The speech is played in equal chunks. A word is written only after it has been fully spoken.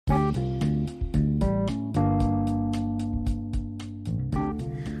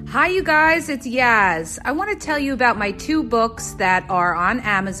Hi, you guys, it's Yaz. I want to tell you about my 2 books that are on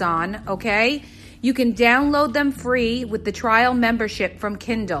Amazon, okay? You can download them free with the trial membership from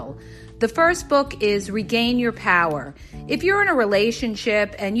Kindle. The first book is Regain Your Power. If you're in a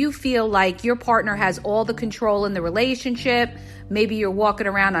relationship and you feel like your partner has all the control in the relationship, maybe you're walking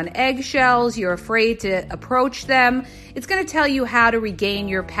around on eggshells, you're afraid to approach them, it's going to tell you how to regain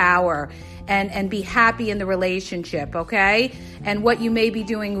your power and be happy in the relationship, okay? And what you may be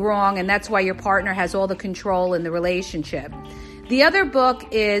doing wrong, and that's why your partner has all the control in the relationship. The other book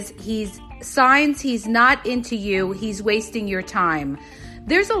is Signs He's Not Into You, He's Wasting Your Time.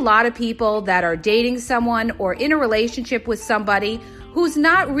 There's a lot of people that are dating someone or in a relationship with somebody who's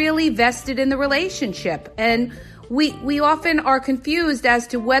not really vested in the relationship. And we often are confused as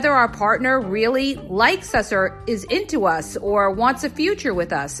to whether our partner really likes us or is into us or wants a future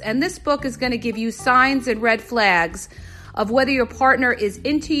with us. And this book is going to give you signs and red flags of whether your partner is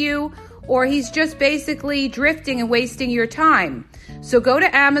into you or he's just basically drifting and wasting your time. So go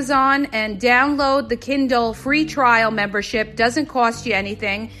to Amazon and download the Kindle free trial membership. Doesn't cost you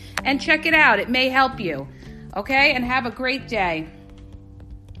anything. And check it out. It may help you. Okay? And have a great day.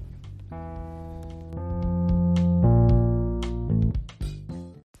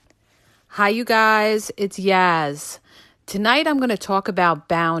 Hi, you guys. It's Yaz. Tonight I'm going to talk about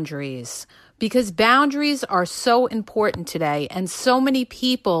boundaries because boundaries are so important today, and so many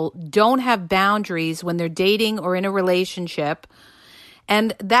people don't have boundaries when they're dating or in a relationship,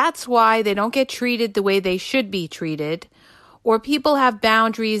 and that's why they don't get treated the way they should be treated, or people have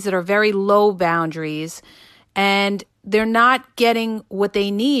boundaries that are very low boundaries, and they're not getting what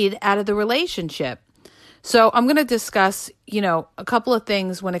they need out of the relationship. So I'm going to discuss, a couple of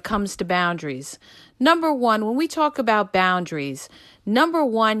things when it comes to boundaries. Number one, when we talk about boundaries,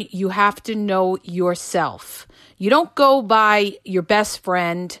 you have to know yourself. You don't go by your best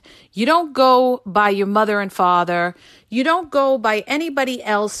friend. You don't go by your mother and father. You don't go by anybody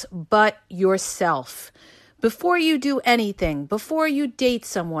else but yourself. Before you do anything, before you date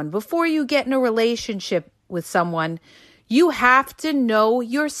someone, before you get in a relationship with someone, you have to know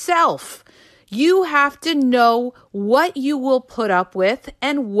yourself. You have to know what you will put up with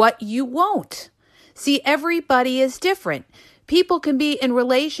and what you won't. See, everybody is different. People can be in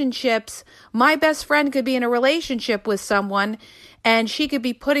relationships. My best friend could be in a relationship with someone, and she could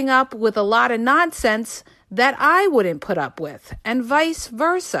be putting up with a lot of nonsense that I wouldn't put up with, and vice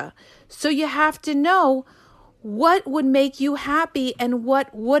versa. So you have to know what would make you happy and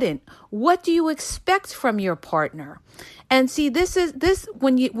what wouldn't. What do you expect from your partner? And see,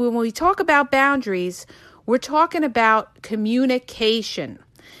 when we talk about boundaries, we're talking about communication.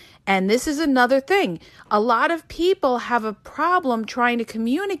 And this is another thing. A lot of people have a problem trying to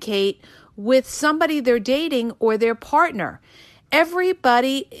communicate with somebody they're dating or their partner.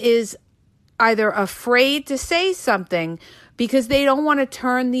 Everybody is either afraid to say something because they don't want to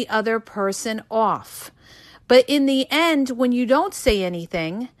turn the other person off. But in the end, when you don't say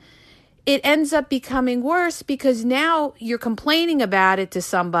anything, it ends up becoming worse because now you're complaining about it to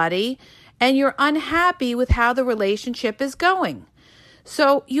somebody and you're unhappy with how the relationship is going.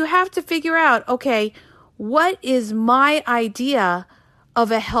 So you have to figure out, okay, what is my idea of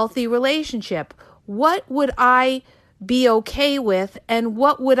a healthy relationship? What would I be okay with and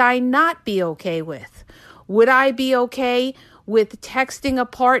what would I not be okay with? Would I be okay with texting a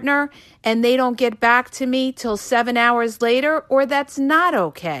partner and they don't get back to me till 7 hours later, or that's not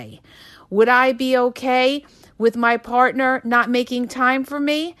okay? Would I be okay with my partner not making time for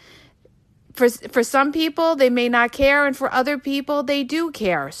me? For some people, they may not care, and for other people, they do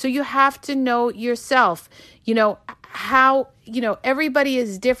care. So you have to know yourself. Everybody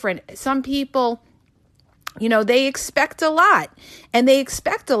is different. Some people, they expect a lot, and they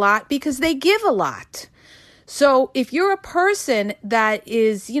expect a lot because they give a lot. So if you're a person that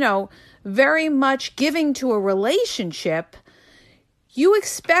is, very much giving to a relationship, you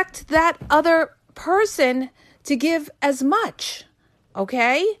expect that other person to give as much,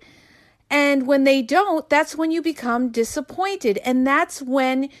 okay? And when they don't, that's when you become disappointed. And that's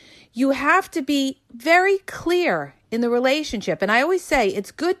when you have to be very clear in the relationship. And I always say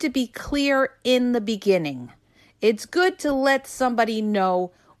it's good to be clear in the beginning. It's good to let somebody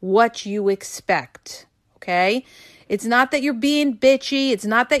know what you expect, okay? It's not that you're being bitchy. It's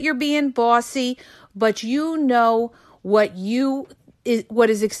not that you're being bossy, but you know what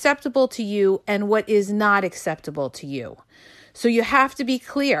is acceptable to you and what is not acceptable to you. So you have to be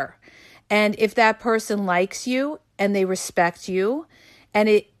clear. And if that person likes you and they respect you and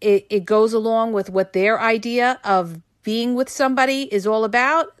it goes along with what their idea of being with somebody is all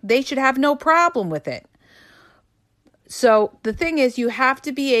about, they should have no problem with it. So the thing is, you have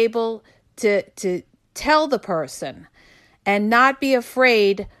to be able to tell the person and not be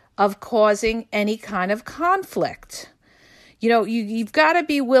afraid of causing any kind of conflict. You've got to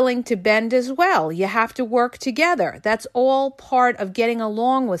be willing to bend as well. You have to work together. That's all part of getting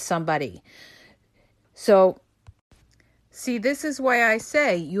along with somebody. So, see, this is why I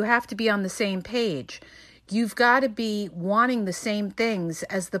say you have to be on the same page. You've got to be wanting the same things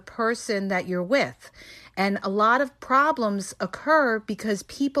as the person that you're with. And a lot of problems occur because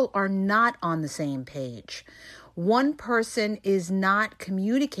people are not on the same page. One person is not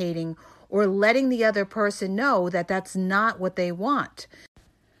communicating or letting the other person know that that's not what they want.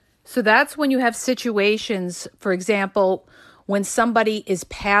 So that's when you have situations, for example, when somebody is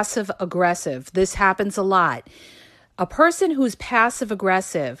passive aggressive. This happens a lot. A person who's passive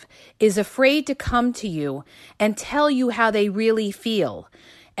aggressive is afraid to come to you and tell you how they really feel.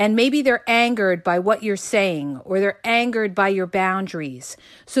 And maybe they're angered by what you're saying, or they're angered by your boundaries.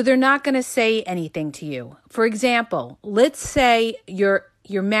 So they're not going to say anything to you. For example, let's say you're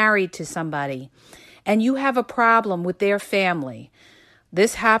married to somebody and you have a problem with their family.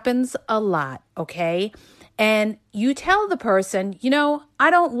 This happens a lot, okay? And you tell the person, I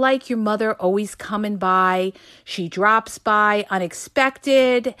don't like your mother always coming by. She drops by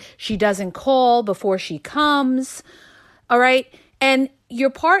unexpected. She doesn't call before she comes. All right? And your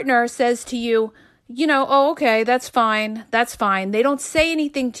partner says to you, oh, okay, that's fine. That's fine. They don't say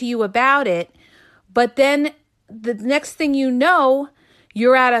anything to you about it. But then the next thing you know,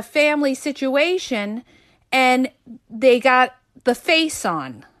 you're at a family situation and they got the face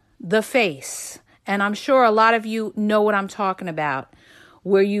on, the face. And I'm sure a lot of you know what I'm talking about,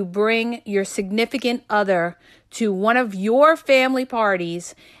 where you bring your significant other to one of your family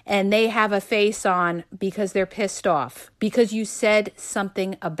parties and they have a face on because they're pissed off, because you said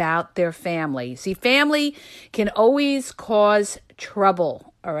something about their family. See, family can always cause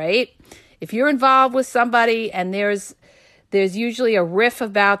trouble, all right? If you're involved with somebody and there's usually a riff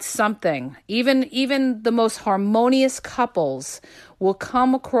about something, even the most harmonious couples will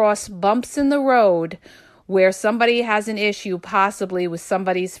come across bumps in the road where somebody has an issue possibly with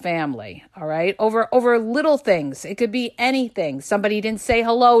somebody's family, all right? Over little things. It could be anything. Somebody didn't say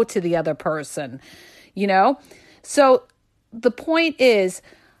hello to the other person, So the point is,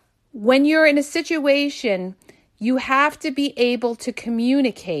 when you're in a situation, you have to be able to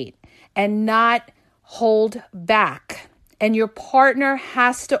communicate and not hold back. And your partner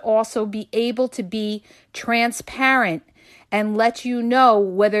has to also be able to be transparent and let you know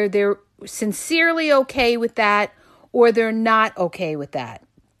whether they're sincerely okay with that or they're not okay with that.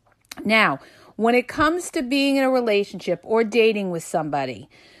 Now, when it comes to being in a relationship or dating with somebody,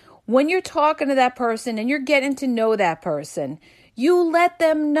 when you're talking to that person and you're getting to know that person, you let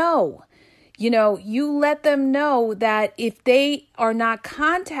them know. You let them know that if they are not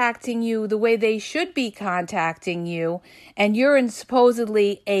contacting you the way they should be contacting you, and you're in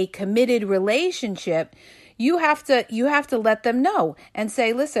supposedly a committed relationship, you have to let them know and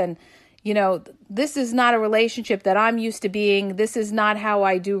say, listen, this is not a relationship that I'm used to being. This is not how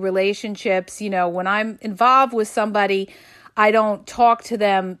I do relationships. When I'm involved with somebody, I don't talk to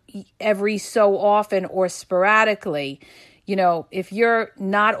them every so often or sporadically. If you're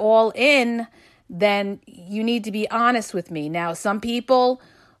not all in, then you need to be honest with me. Now, some people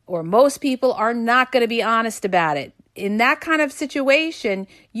or most people are not going to be honest about it. In that kind of situation,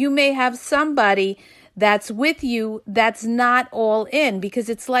 you may have somebody that's with you that's not all in, because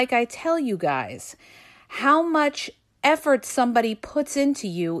it's like I tell you guys, how much effort somebody puts into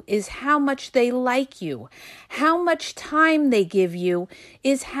you is how much they like you. How much time they give you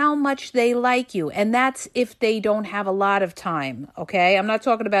is how much they like you. And that's if they don't have a lot of time, okay? I'm not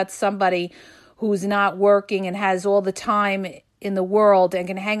talking about somebody who's not working and has all the time in the world and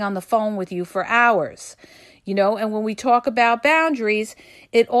can hang on the phone with you for hours, And when we talk about boundaries,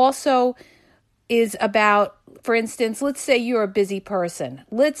 it also is about, for instance, let's say you're a busy person.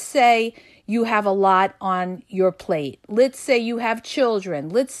 Let's say you have a lot on your plate. Let's say you have children.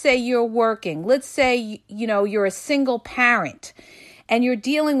 Let's say you're working. Let's say, you're a single parent and you're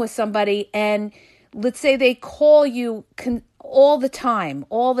dealing with somebody, and let's say they call you all the time.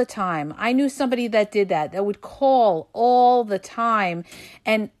 I knew somebody that did that would call all the time.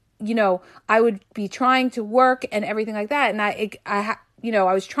 And, I would be trying to work and everything like that. And I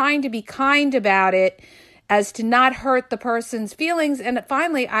was trying to be kind about it as to not hurt the person's feelings. And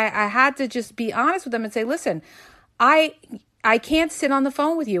finally, I had to just be honest with them and say, listen, I can't sit on the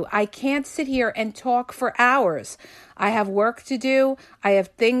phone with you. I can't sit here and talk for hours. I have work to do. I have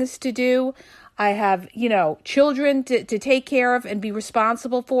things to do. I have, children to take care of and be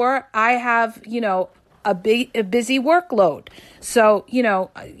responsible for. I have, a busy workload. So,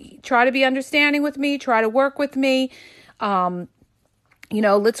 try to be understanding with me, try to work with me.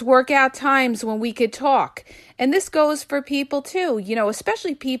 Let's work out times when we could talk. And this goes for people too,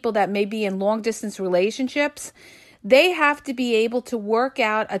 especially people that may be in long distance relationships. They have to be able to work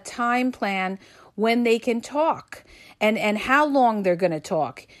out a time plan when they can talk and how long they're going to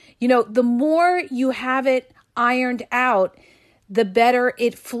talk. The more you have it ironed out, the better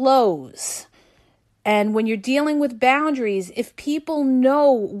it flows. And when you're dealing with boundaries, if people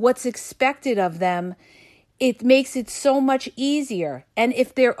know what's expected of them, it makes it so much easier. And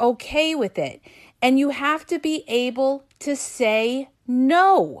if they're okay with it, and you have to be able to say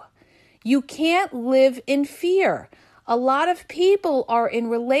no. You can't live in fear. A lot of people are in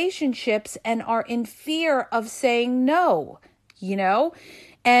relationships and are in fear of saying no,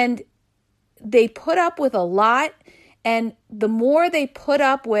 and they put up with a lot. And the more they put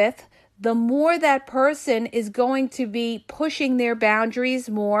up with, the more that person is going to be pushing their boundaries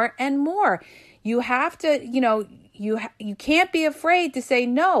more and more. You have to, you can't be afraid to say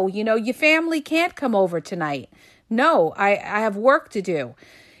no. Your family can't come over tonight. No, I have work to do.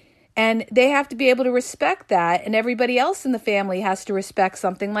 And they have to be able to respect that. And everybody else in the family has to respect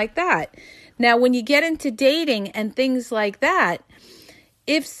something like that. Now, when you get into dating and things like that,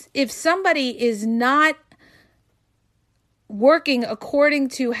 if somebody is not working according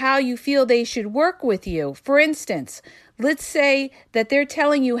to how you feel they should work with you, for instance, let's say that they're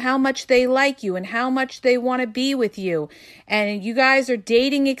telling you how much they like you and how much they want to be with you, and you guys are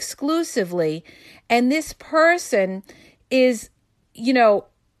dating exclusively, and this person is,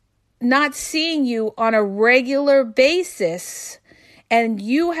 not seeing you on a regular basis, and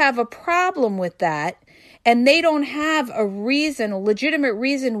you have a problem with that, and they don't have a legitimate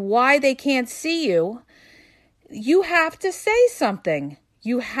reason why they can't see you, you have to say something.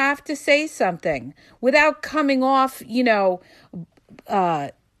 You have to say something without coming off,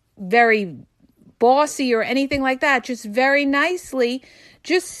 very bossy or anything like that. Just very nicely,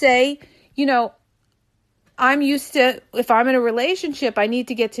 just say, I'm used to, if I'm in a relationship, I need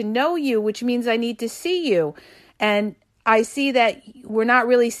to get to know you, which means I need to see you. And I see that we're not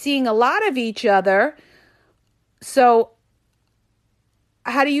really seeing a lot of each other. So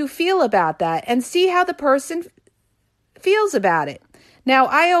how do you feel about that? And see how the person feels about it. Now,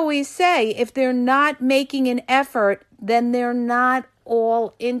 I always say, if they're not making an effort, then they're not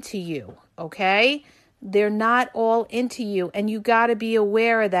all into you, okay? They're not all into you, and you got to be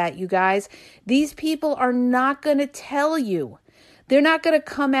aware of that, you guys. These people are not going to tell you. They're not going to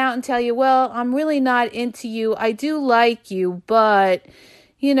come out and tell you, well, I'm really not into you. I do like you, but,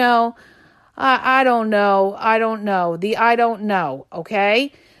 I don't know. I don't know,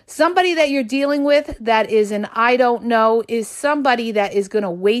 okay? Somebody that you're dealing with that is an I don't know is somebody that is going to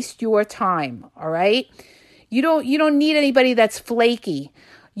waste your time, all right? You don't need anybody that's flaky.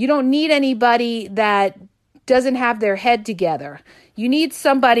 You don't need anybody that doesn't have their head together. You need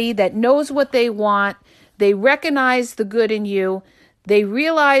somebody that knows what they want. They recognize the good in you. They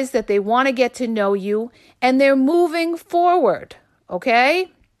realize that they want to get to know you, and they're moving forward,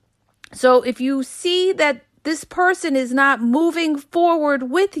 okay? So if you see that this person is not moving forward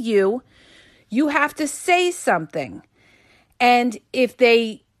with you, you have to say something. And if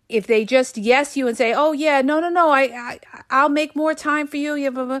they just yes you and say, oh yeah, no, I'll make more time for you.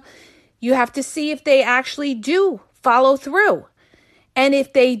 You have to see if they actually do follow through. And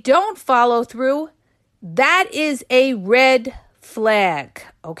if they don't follow through, that is a red flag,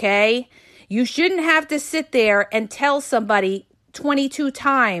 okay? You shouldn't have to sit there and tell somebody 22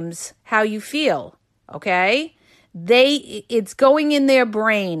 times how you feel. Okay? It's going in their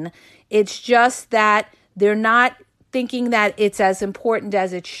brain. It's just that they're not thinking that it's as important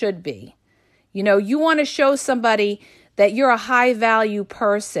as it should be. You want to show somebody that you're a high value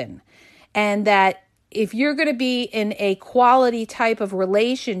person, and that if you're going to be in a quality type of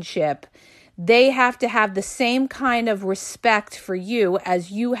relationship, they have to have the same kind of respect for you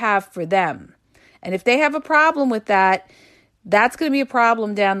as you have for them. And if they have a problem with that, that's going to be a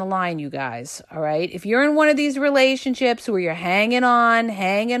problem down the line, you guys, all right? If you're in one of these relationships where you're hanging on,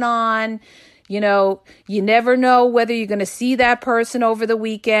 you never know whether you're going to see that person over the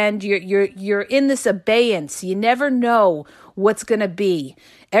weekend. You're in this abeyance. You never know what's going to be.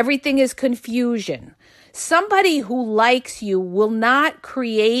 Everything is confusion. Somebody who likes you will not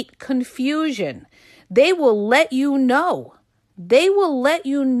create confusion. They will let you know. They will let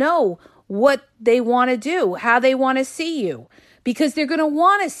you know what they want to do, how they want to see you, because they're going to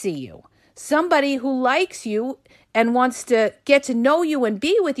want to see you. Somebody who likes you and wants to get to know you and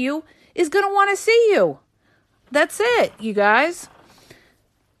be with you is going to want to see you. That's it, you guys.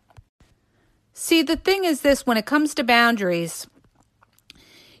 See, the thing is this, when it comes to boundaries,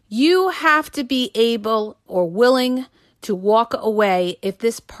 you have to be able or willing to walk away if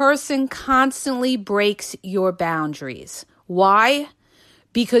this person constantly breaks your boundaries. Why?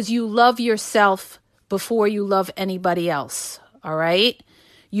 Because you love yourself before you love anybody else, all right?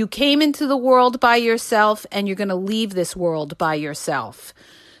 You came into the world by yourself and you're going to leave this world by yourself.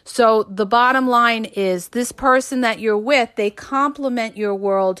 So the bottom line is this person that you're with, they complement your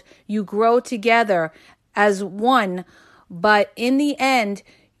world. You grow together as one, but in the end,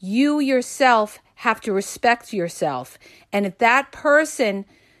 you yourself have to respect yourself. And if that person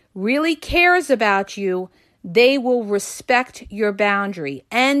really cares about you, they will respect your boundary.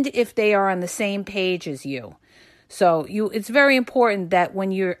 And if they are on the same page as you. So it's very important that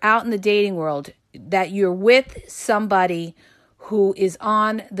when you're out in the dating world, that you're with somebody who is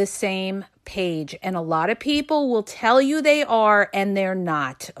on the same page. And a lot of people will tell you they are and they're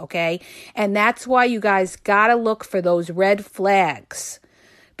not, okay? And that's why you guys got to look for those red flags.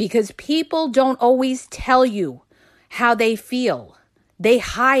 Because people don't always tell you how they feel. They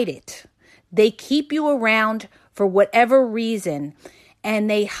hide it. They keep you around for whatever reason, and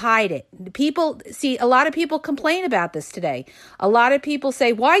they hide it. A lot of people complain about this today. A lot of people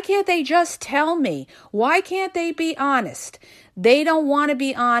say, why can't they just tell me? Why can't they be honest? They don't want to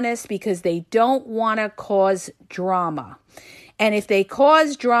be honest because they don't want to cause drama. And if they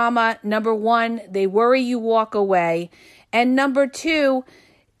cause drama, number one, they worry you walk away. And number two,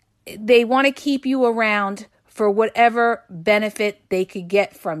 they want to keep you around for whatever benefit they could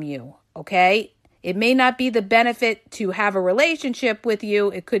get from you, okay? It may not be the benefit to have a relationship with you.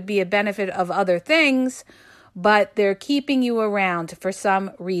 It could be a benefit of other things, but they're keeping you around for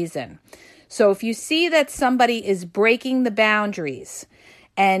some reason. So if you see that somebody is breaking the boundaries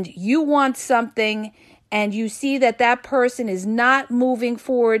and you want something and you see that that person is not moving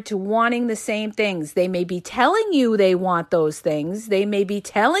forward to wanting the same things, they may be telling you they want those things. They may be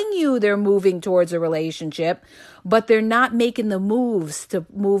telling you they're moving towards a relationship, but they're not making the moves to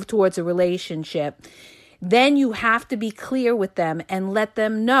move towards a relationship. Then you have to be clear with them and let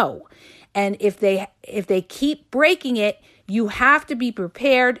them know. And if they keep breaking it, you have to be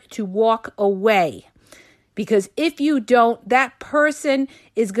prepared to walk away. Because if you don't, that person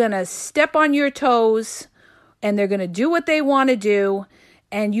is going to step on your toes and they're going to do what they want to do.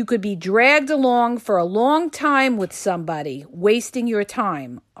 And you could be dragged along for a long time with somebody, wasting your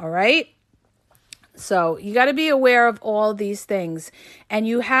time. All right? So you got to be aware of all these things. And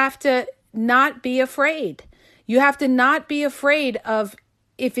you have to not be afraid. You have to not be afraid of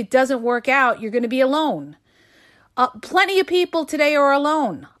if it doesn't work out, you're going to be alone. Plenty of people today are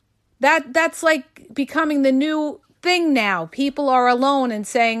alone. That's like becoming the new thing now. People are alone and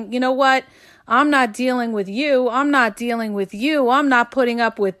saying, you know what? I'm not dealing with you. I'm not dealing with you. I'm not putting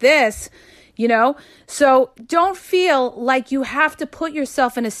up with this, you know? So don't feel like you have to put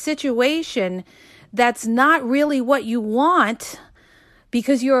yourself in a situation that's not really what you want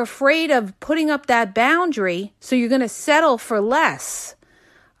because you're afraid of putting up that boundary. So you're going to settle for less.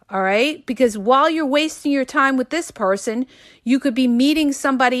 All right? Because while you're wasting your time with this person, you could be meeting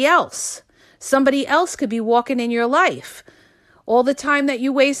somebody else. Somebody else could be walking in your life. All the time that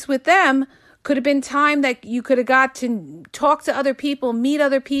you waste with them could have been time that you could have got to talk to other people, meet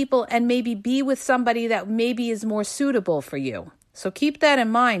other people, and maybe be with somebody that maybe is more suitable for you. So keep that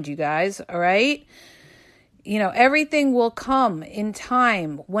in mind, you guys. All right? You know, everything will come in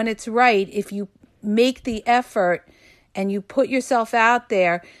time when it's right if you make the effort and you put yourself out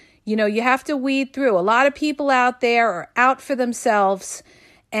there. You know, you have to weed through. A lot of people out there are out for themselves,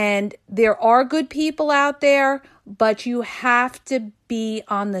 and there are good people out there, but you have to be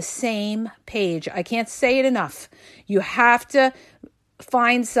on the same page. I can't say it enough. You have to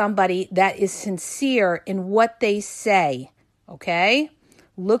find somebody that is sincere in what they say, okay?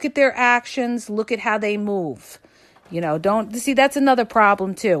 Look at their actions. Look at how they move. You know, that's another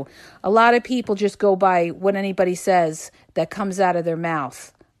problem too. A lot of people just go by what anybody says that comes out of their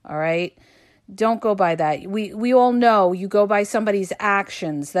mouth. All right. Don't go by that. We all know you go by somebody's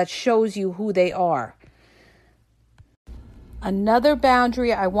actions. That shows you who they are. Another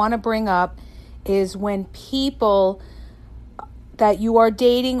boundary I want to bring up is when people that you are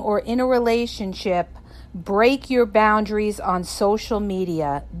dating or in a relationship break your boundaries on social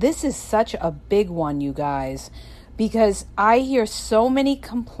media. This is such a big one, you guys. Because I hear so many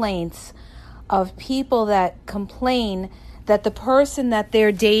complaints of people that complain that the person that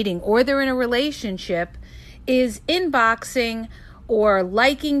they're dating or they're in a relationship is inboxing or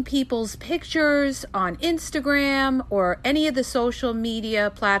liking people's pictures on Instagram or any of the social media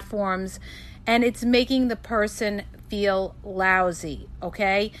platforms, and it's making the person feel lousy,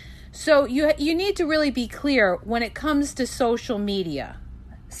 okay? So you need to really be clear when it comes to social media,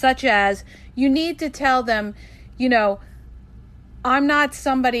 such as you need to tell them, I'm not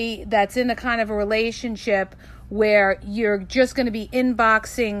somebody that's in a kind of a relationship where you're just going to be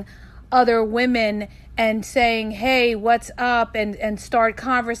inboxing other women and saying, hey, what's up? And start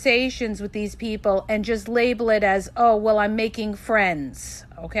conversations with these people and just label it as, oh, well, I'm making friends,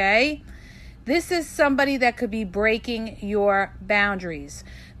 okay? This is somebody that could be breaking your boundaries.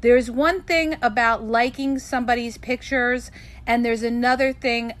 There's one thing about liking somebody's pictures, and there's another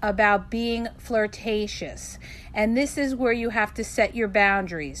thing about being flirtatious. And this is where you have to set your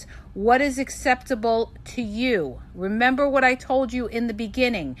boundaries. What is acceptable to you? Remember what I told you in the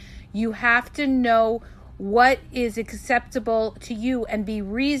beginning. You have to know what is acceptable to you and be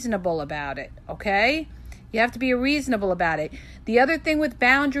reasonable about it, okay? You have to be reasonable about it. The other thing with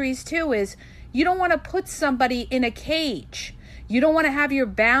boundaries too is you don't want to put somebody in a cage. You don't want to have your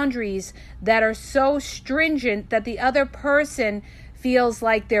boundaries that are so stringent that the other person feels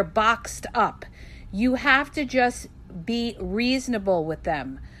like they're boxed up. You have to just be reasonable with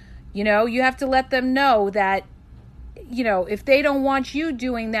them. You have to let them know that, if they don't want you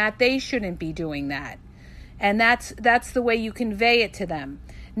doing that, they shouldn't be doing that. And that's the way you convey it to them.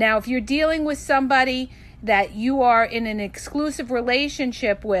 Now, if you're dealing with somebody that you are in an exclusive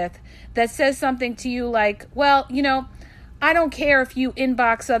relationship with that says something to you like, well, I don't care if you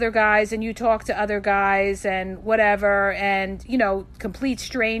inbox other guys and you talk to other guys and whatever and, complete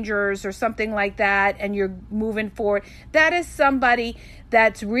strangers or something like that and you're moving forward. That is somebody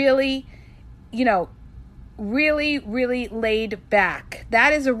that's really, really, really laid back.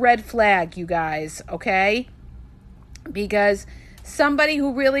 That is a red flag, you guys, okay? Because somebody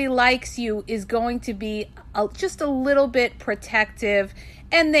who really likes you is going to be just a little bit protective,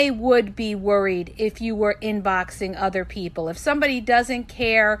 and they would be worried if you were inboxing other people. If somebody doesn't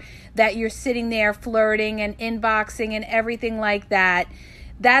care that you're sitting there flirting and inboxing and everything like that,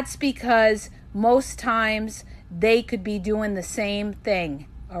 that's because most times they could be doing the same thing,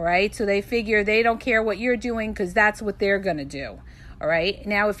 all right? So they figure they don't care what you're doing because that's what they're going to do, all right?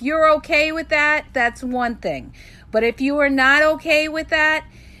 Now, if you're okay with that, that's one thing. But if you are not okay with that,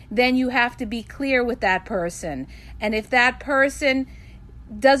 then you have to be clear with that person. And if that person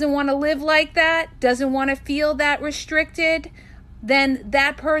doesn't want to live like that, doesn't want to feel that restricted, then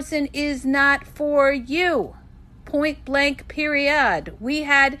that person is not for you. Point blank, period. We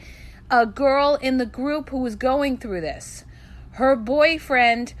had a girl in the group who was going through this. Her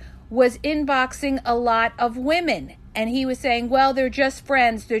boyfriend was inboxing a lot of women. And he was saying, well, they're just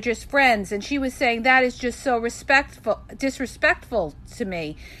friends. And she was saying, that is just so disrespectful to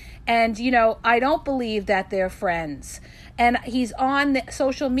me. And, I don't believe that they're friends. And he's on the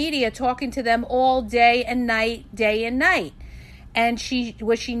social media talking to them all day and night. And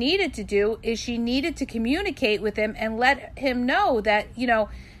what she needed to do is she needed to communicate with him and let him know that,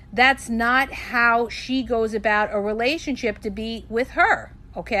 that's not how she goes about a relationship to be with her.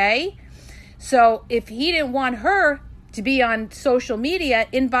 Okay? So if he didn't want her to be on social media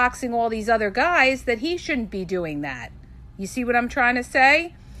inboxing all these other guys, that he shouldn't be doing that. You see what I'm trying to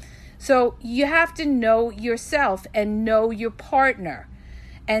say? So you have to know yourself and know your partner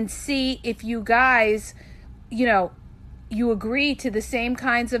and see if you guys, you agree to the same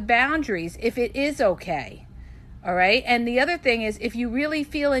kinds of boundaries, if it is okay. All right? And the other thing is, if you really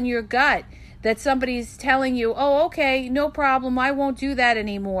feel in your gut that somebody's telling you, oh, okay, no problem, I won't do that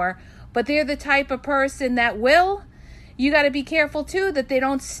anymore, but they're the type of person that will, you got to be careful too that they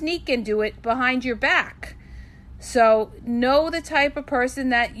don't sneak and do it behind your back. So know the type of person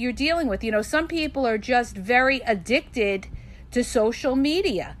that you're dealing with. Some people are just very addicted to social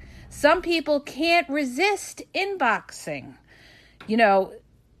media. Some people can't resist inboxing.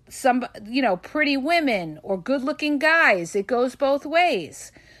 Pretty women or good-looking guys. It goes both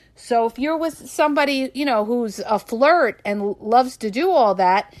ways. So if you're with somebody, who's a flirt and loves to do all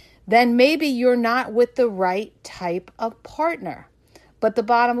that, then maybe you're not with the right type of partner. But the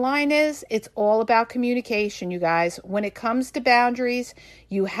bottom line is, it's all about communication, you guys. When it comes to boundaries,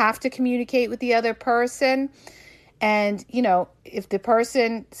 you have to communicate with the other person. And, if the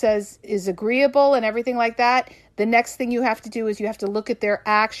person is agreeable and everything like that, the next thing you have to do is you have to look at their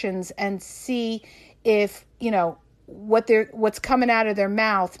actions and see if, what's coming out of their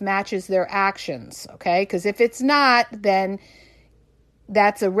mouth matches their actions, okay? Because if it's not, then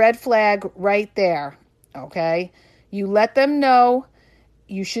that's a red flag right there, okay? You let them know.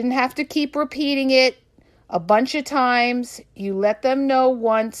 You shouldn't have to keep repeating it a bunch of times. You let them know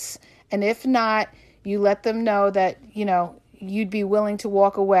once, and if not, you let them know that, you'd be willing to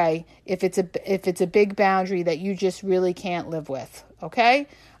walk away if it's a big boundary that you just really can't live with. Okay?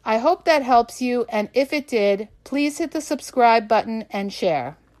 I hope that helps you, and if it did, please hit the subscribe button and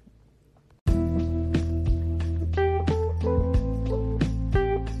share.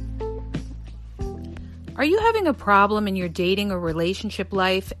 Are you having a problem in your dating or relationship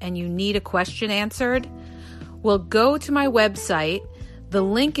life and you need a question answered? Well, go to my website. The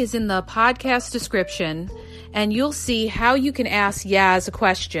link is in the podcast description, and you'll see how you can ask Yaz a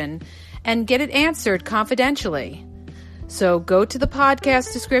question and get it answered confidentially. So go to the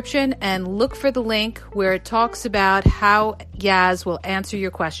podcast description and look for the link where it talks about how Yaz will answer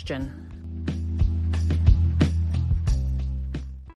your question.